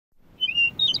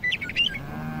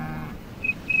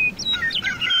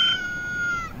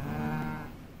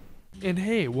And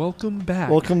hey, welcome back.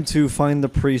 Welcome to Find the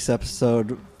Priest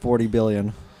episode 40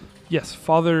 billion. Yes,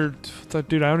 Father...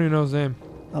 Dude, I don't even know his name.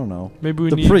 I don't know. Maybe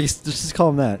we the need... priest. Just call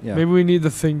him that, yeah. Maybe we need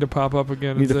the thing to pop up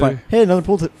again. We need to find... Hey, another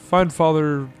pool table. Find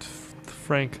Father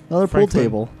Frank. Another Franklin. pool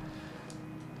table.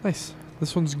 Nice.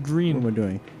 This one's What green. am I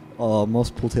doing?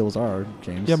 Most pool tables are,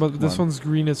 James. Yeah, but this one's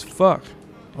green as fuck.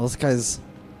 Well, this guy's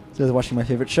watching my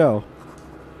favorite show.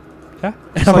 Yeah?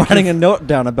 And I'm writing a note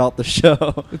down about the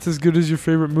show. It's as good as your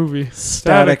favorite movie.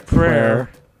 Static Prayer.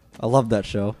 I love that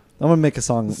show. I'm going to make a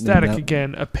song. Static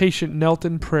again. A patient knelt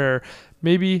in prayer.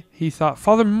 Maybe he thought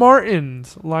Father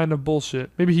Martin's line of bullshit.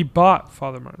 Maybe he bought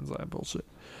Father Martin's line of bullshit.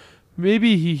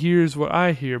 Maybe he hears what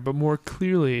I hear, but more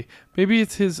clearly. Maybe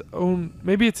it's his own.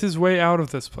 Maybe it's his way out of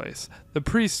this place. The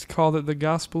priest called it the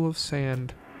gospel of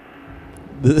sand.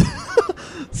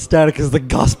 Static is the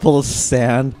gospel of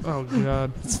sand. Oh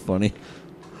God, it's funny.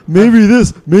 Maybe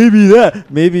this, maybe that.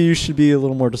 Maybe you should be a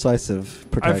little more decisive.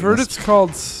 I've heard it's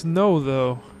called snow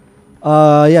though.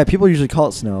 Yeah, people usually call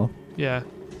it snow. Yeah,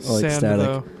 like sand static.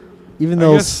 though. Even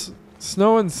though I guess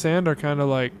snow and sand are kind of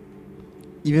like.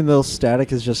 Even though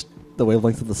static is just the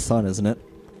wavelength of the sun, isn't it?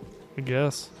 I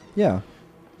guess. Yeah,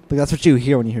 like that's what you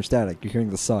hear when you hear static. You're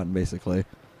hearing the sun, basically.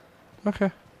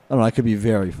 Okay. I don't know. I could be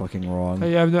very fucking wrong.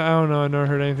 Yeah, I don't know. I never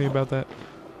heard anything about that.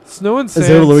 Snow and Is there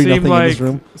sand literally nothing in this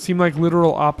room? seem like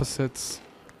literal opposites.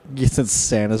 Yeah, since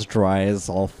sand is dry as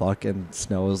all fuck and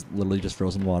snow is literally just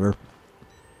frozen water.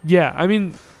 Yeah, I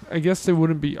mean, I guess they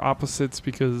wouldn't be opposites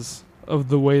because of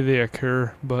the way they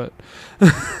occur, but...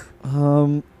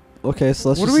 Okay, so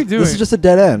let's what are we doing? This is just a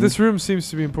dead end. This room seems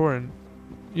to be important.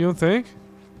 You don't think?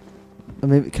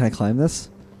 Maybe, can I climb this?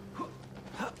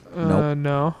 Nope.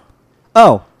 No.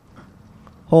 Oh!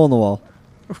 Hole in the wall.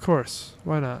 Of course.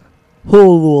 Why not?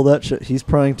 Hole in the wall, that shit. He's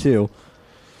praying too.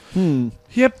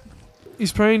 Yep.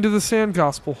 He's praying to the sand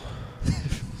gospel.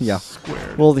 Yeah.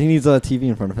 Squared. Well, he needs a TV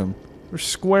in front of him. We're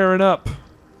squaring up.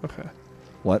 Okay.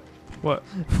 What? What?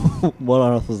 What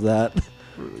on earth was that?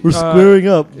 We're squaring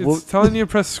up. It's telling you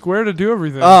to press square to do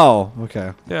everything. Oh,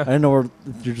 okay. Yeah. I didn't know where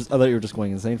you're just. I thought you were just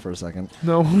going insane for a second.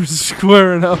 No, we're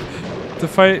squaring up to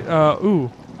fight.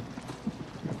 Ooh.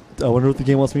 I wonder what the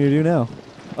game wants me to do now.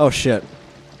 Oh shit.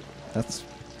 That's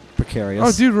precarious.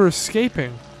 Oh, dude, we're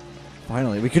escaping.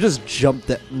 Finally, we could just jump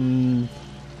that.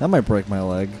 That might break my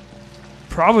leg.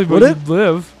 Probably, but Would it? you'd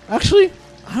live. Actually,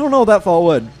 I don't know that far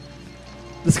would.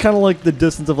 It's kind of like the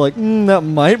distance of like, that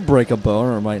might break a bone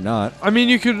or it might not. I mean,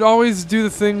 you could always do the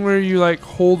thing where you like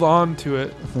hold on to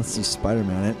it. Let's do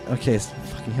Spider-Man it. Okay,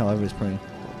 fucking hell, everybody's praying.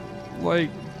 Like,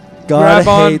 God grab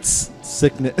on. hates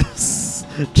sickness.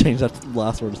 Change that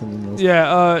last word to something else.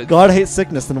 Yeah, God hates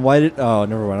sickness, then why did... Oh,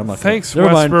 never mind, I'm not thanks, never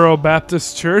mind. Westboro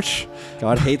Baptist Church.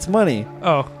 God hates money.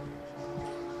 Oh.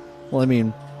 Well, I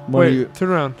mean... Money. Wait, turn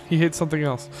around. He hates something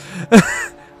else.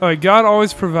 Alright, God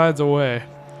always provides a way.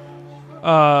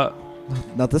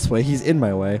 Not this way, he's in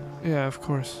my way. Yeah, of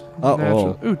course.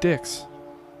 Uh-oh. Ooh, dicks.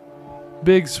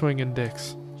 Big swinging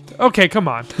dicks. Okay, come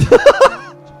on.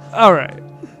 Alright.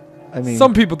 I mean...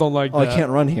 Some people don't like that. I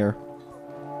can't run here.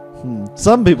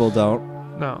 Some people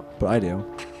don't. No. But I do.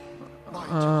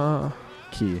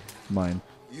 Key. Mine.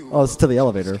 You Oh, it's to the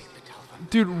elevator.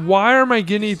 Dude, why are my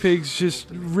guinea pigs just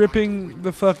ripping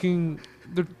the fucking...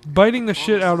 They're biting the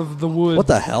shit out of the wood. What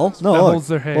the hell? No, that look. holds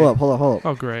their hay. Hold up.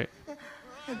 Oh, great.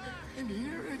 And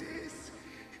here it is.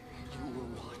 You will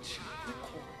watch the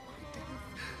corpse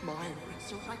of my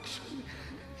resurrection.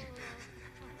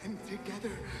 And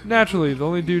together... Naturally, the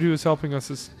only dude who is helping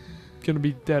us is gonna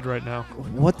be dead right now.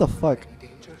 What the fuck?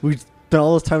 We spent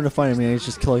all this time to find him and he's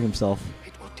just killing himself.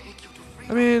 It will take you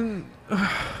to I mean... we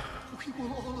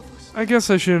will all of us... I guess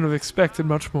I shouldn't have expected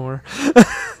much more.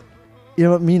 You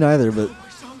know what? Me neither, but...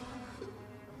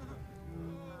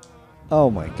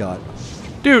 Oh my god.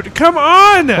 Dude, come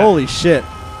on! Holy shit.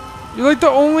 You're like the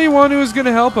only one who was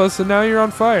gonna help us, and now you're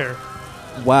on fire.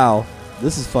 Wow.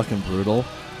 This is fucking brutal.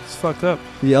 It's fucked up.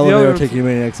 The elevator taking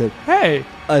me to exit. Hey!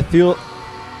 I feel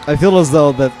as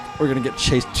though that we're gonna get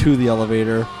chased to the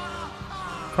elevator.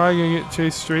 Probably gonna get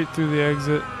chased straight through the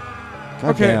exit.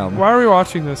 God Okay, damn. why are we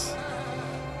watching this?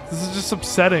 This is just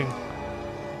upsetting.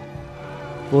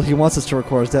 Well, he wants us to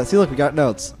record his death. See, look, we got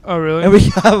notes. Oh, really? And we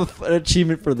have an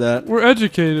achievement for that. We're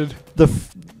educated.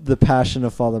 The Passion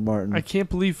of Father Martin. I can't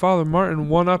believe Father Martin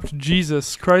one-upped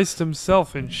Jesus Christ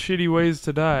himself in shitty ways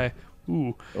to die.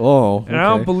 Ooh. Oh, And I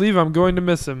don't believe I'm going to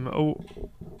miss him. Oh.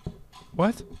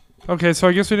 What? Okay, so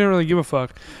I guess we didn't really give a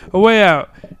fuck. A way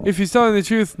out. If he's telling the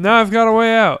truth, now I've got a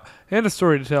way out. And a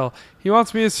story to tell. He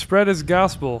wants me to spread his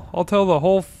gospel. I'll tell the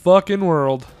whole fucking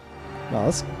world. Wow,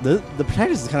 the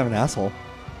protagonist is kind of an asshole.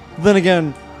 Then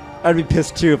again, I'd be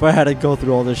pissed too if I had to go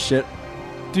through all this shit.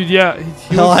 Dude, yeah.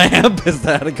 He Hell, was I am pissed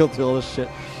that I had to go through all this shit.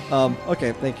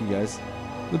 Okay, thank you guys.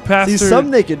 the pastor. See, some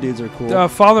naked dudes are cool.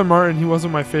 Father Martin, he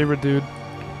wasn't my favorite dude.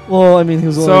 Well, I mean, he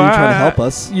was So already trying to help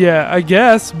us. Yeah, I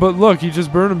guess. But look, he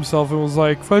just burned himself and was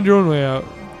like, find your own way out.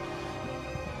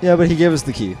 Yeah, but he gave us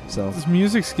the key, so. This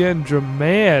music's getting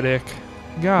dramatic.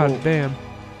 God Well, damn.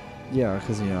 Yeah,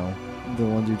 because, you know, the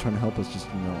one dude trying to help us just,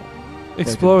 you know.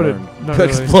 Exploded. fucking Not burned.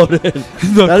 really. Exploded.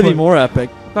 Not That'd be quite. more epic.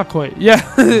 Not quite.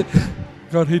 Yeah.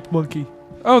 God hates monkey.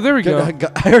 Oh, there we go.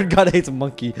 I heard God hates a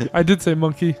monkey. I did say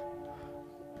monkey.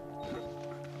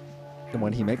 And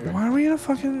when he make them? Why are we in a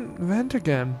fucking vent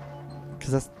again?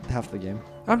 Because that's half the game.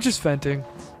 I'm just venting.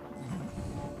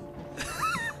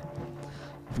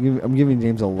 I'm giving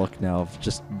James a look now of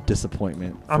just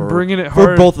disappointment. I'm for- bringing it for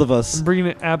hard. both of us. I'm bringing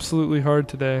it absolutely hard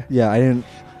today. Yeah,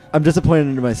 I'm disappointed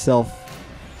in myself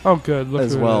Oh, good. Look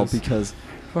as who it well is. because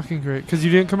Fucking great. Because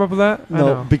you didn't come up with that? I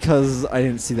no, know. because I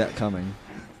didn't see that coming.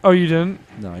 Oh, you didn't?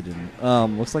 No, I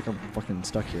didn't. Looks like I'm fucking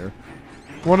stuck here.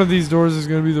 One of these doors is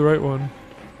going to be the right one.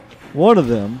 One of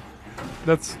them.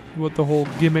 That's what the whole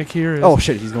gimmick here is. Oh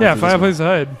shit, he's going. yeah, through find a this place to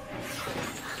hide.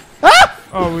 Ah!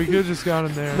 Oh, we could have just gone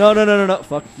in there. one. No.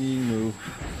 Fuck you, move.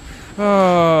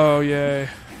 Oh, yay.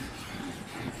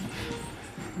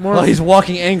 More Oh, he's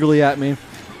walking angrily at me.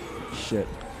 Shit.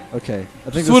 Okay, I think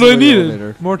That's this what is I the needed.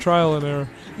 elevator. More trial and error.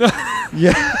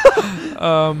 Yeah.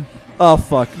 Oh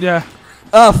fuck. Yeah,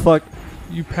 Oh fuck.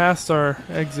 you passed our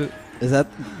exit. Is that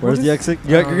where's is- the exit?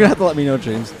 Yeah, you're gonna have to let me know,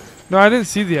 James. No, I didn't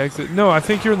see the exit. No, I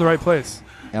think you're in the right place.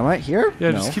 Am I here?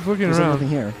 Yeah, No. just keep looking There's around. nothing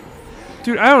here.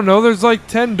 Dude, I don't know. There's like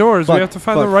 10 doors. Fuck, we have to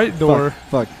find fuck, the right door.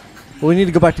 Fuck. Well, we need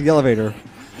to go back to the elevator.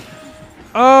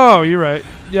 Oh, you're right.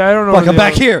 Yeah, I don't know. Fuck, where I'm the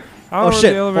back here. I don't Oh know where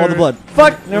shit! the All elevator- the blood.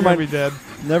 Fuck. You're Never gonna mind. be dead.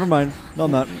 Never mind. No,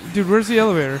 I'm not. Dude, where's the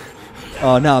elevator?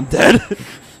 Oh, now I'm dead.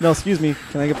 No, excuse me.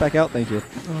 Can I get back out? Thank you.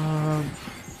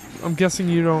 I'm guessing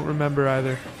you don't remember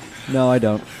either. No, I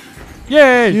don't.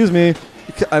 Yay! Excuse me.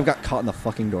 I've got caught in the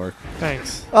fucking door.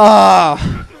 Thanks.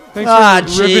 Ah. Thanks Ah,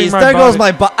 for ripping jeez. my There goes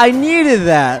body. my butt. I needed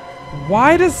that.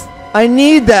 Why does I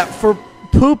need that for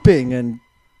pooping and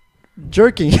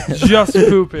jerking. just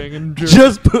pooping and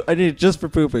I need it just for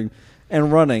pooping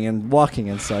and running and walking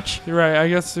and such. You're right. I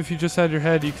guess if you just had your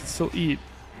head, you could still eat.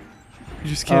 You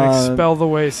just can't expel the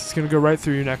waste. It's gonna go right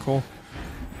through your neck hole.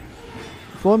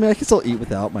 Well, I mean, I can still eat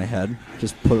without my head.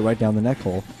 Just put it right down the neck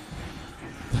hole.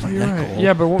 My You're neck right. hole.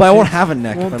 Yeah, but I won't have a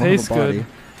neck if I won't don't have taste a body. good.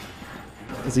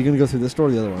 Is he gonna go through this door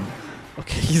or the other one?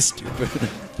 Okay, he's stupid.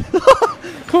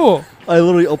 Cool. I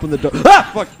literally opened the door. Ah,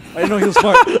 fuck! I didn't know he was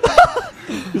smart.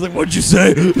 He's like, "What'd you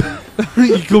say?"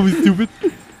 You call me stupid,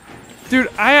 dude.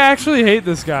 I actually hate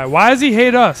this guy. Why does he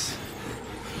hate us?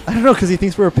 I don't know, because he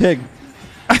thinks we're a pig.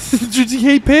 Did you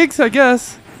hate pigs? I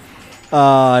guess.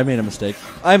 I made a mistake.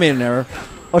 I made an error.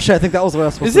 Oh shit! I think that was what I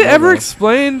was supposed Is to it do, ever though.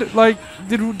 explained? Like,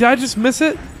 did I just miss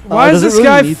it? Why does does it this really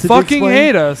guy need to be fucking explained?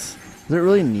 hate us? Does it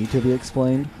really need to be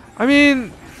explained? I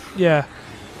mean, yeah.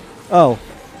 Oh,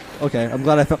 okay. I'm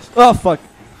glad I felt. Oh fuck!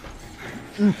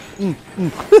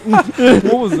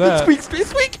 What was that? Squeak, squeak,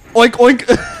 squeak! Oink,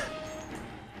 oink!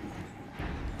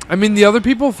 I mean, the other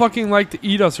people fucking like to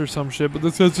eat us or some shit, but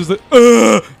this guy's just like,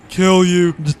 kill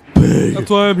you. Just big. That's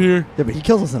why I'm here. Yeah, but he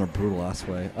kills us in a brutal ass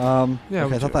way. Yeah,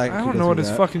 okay, I thought that I could don't go know what through his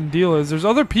that. fucking deal is. There's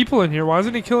other people in here. Why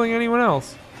isn't he killing anyone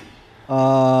else?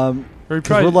 Or he Because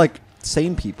probably, we're like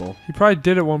sane people. he probably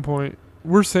did at one point.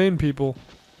 We're sane people.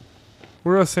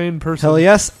 We're a sane person. Hell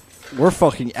yes, we're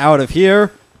fucking out of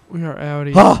here. We are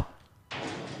outie. Huh.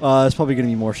 There's probably gonna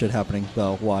be more shit happening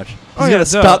though. Watch. He's Oh, yeah, gonna duh.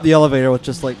 stop the elevator with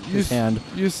just like You his s- hand.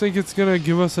 You just think it's gonna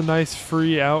give us a nice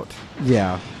free out?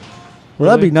 Yeah. Well,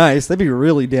 that'd Really? be nice. That'd be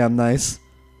really damn nice.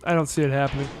 I don't see it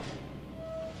happening.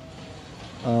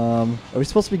 Are we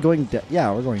supposed to be going down?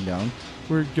 Yeah, we're going down.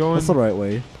 We're going That's the right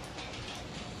way.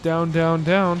 down, down,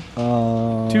 down.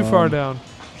 Too far down.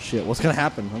 Shit, what's gonna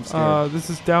happen? I'm scared. This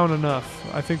is down enough.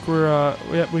 I think we're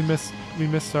yeah, we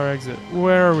missed our exit.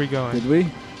 Where are we going? Did we?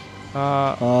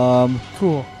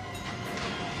 Cool.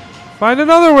 Find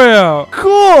another way out.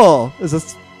 Cool. Is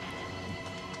this?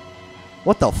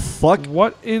 What the fuck?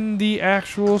 What in the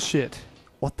actual shit?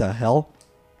 What the hell?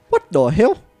 What the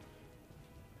hell?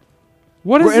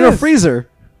 What is We're in this? a freezer,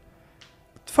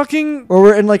 Fucking or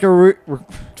we're in like a we're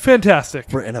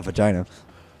fantastic. in a vagina.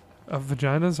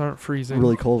 Vaginas aren't freezing.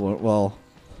 Really cold one. Well,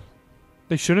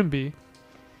 They shouldn't be.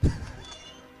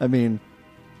 I mean,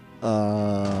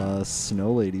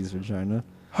 Snow Lady's vagina.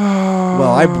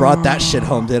 Well, I brought that shit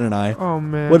home, didn't I? Oh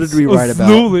man. What did we write about?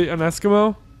 Slowly, an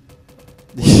Eskimo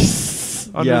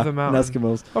under yeah, the mountain.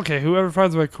 Eskimos. Okay, whoever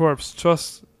finds my corpse,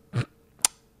 trust.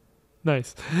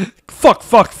 Nice.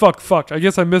 Fuck. I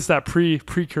guess I missed that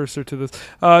precursor to this.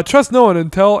 Trust no one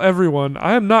and tell everyone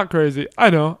I am not crazy. I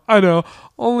know.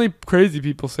 Only crazy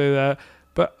people say that.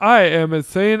 But I am as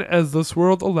sane as this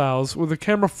world allows, with a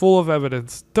camera full of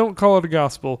evidence. Don't call it a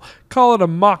gospel. Call it a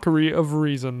mockery of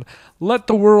reason. Let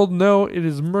the world know it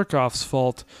is Murkoff's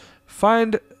fault.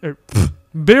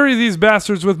 Bury these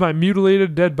bastards with my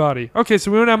mutilated dead body. Okay,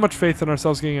 so we don't have much faith in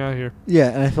ourselves getting out of here.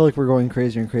 Yeah, and I feel like we're going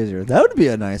crazier and crazier. That would be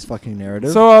a nice fucking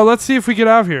narrative. So let's see if we get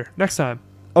out of here next time.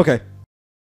 Okay.